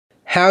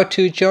how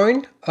to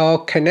join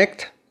or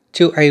connect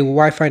to a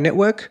Wi-Fi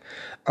network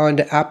on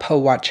the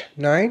Apple Watch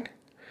 9.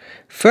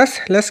 First,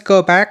 let's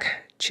go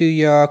back to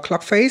your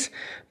clock face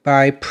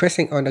by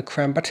pressing on the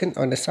crown button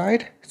on the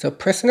side. So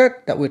pressing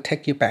it, that will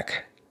take you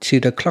back to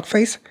the clock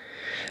face.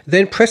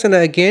 Then pressing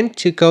it again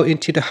to go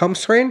into the home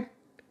screen.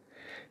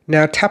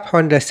 Now tap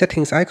on the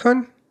settings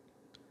icon.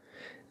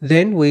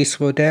 Then we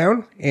scroll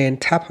down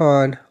and tap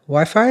on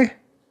Wi-Fi.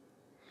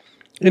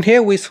 In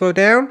here we scroll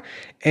down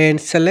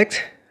and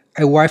select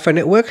a Wi-Fi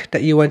network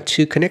that you want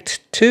to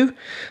connect to.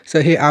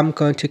 So here I'm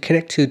going to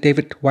connect to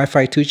David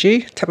Wi-Fi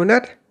 2G. Tap on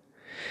that.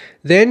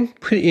 Then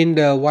put in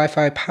the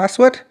Wi-Fi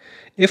password.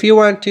 If you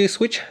want to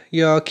switch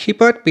your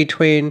keyboard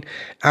between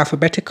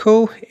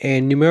alphabetical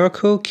and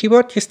numerical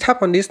keyboard, just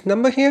tap on this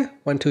number here,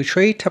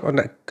 123, tap on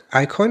that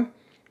icon.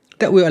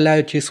 That will allow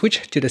you to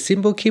switch to the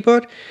symbol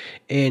keyboard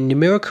and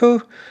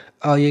numerical,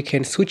 or you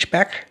can switch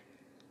back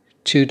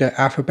to the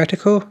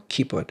alphabetical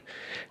keyboard.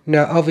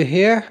 Now over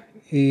here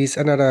is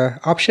another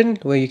option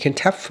where you can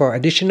tap for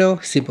additional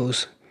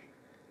symbols.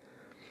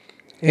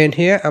 And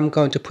here I'm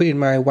going to put in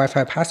my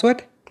Wi-Fi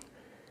password.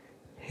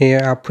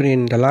 Here I'll put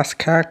in the last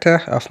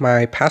character of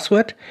my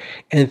password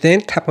and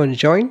then tap on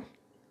join.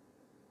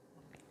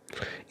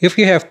 If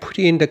you have put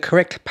in the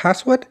correct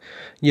password,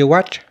 your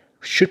watch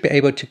should be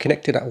able to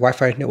connect to that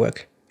Wi-Fi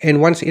network. And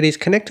once it is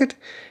connected,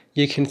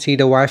 you can see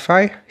the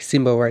Wi-Fi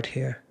symbol right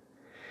here.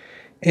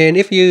 And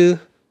if you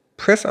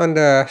press on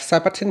the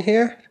side button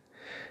here,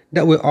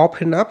 that will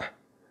open up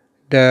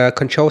the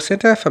control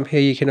center. From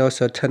here you can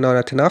also turn on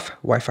or turn off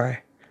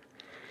Wi-Fi.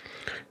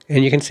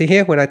 And you can see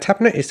here when I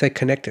tap on it, it says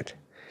connected.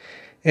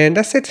 And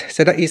that's it.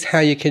 So that is how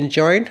you can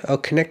join or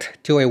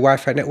connect to a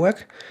Wi-Fi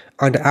network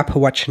on the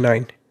Apple Watch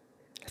 9.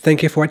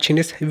 Thank you for watching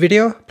this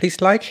video.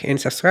 Please like and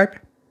subscribe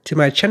to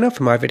my channel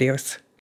for more videos.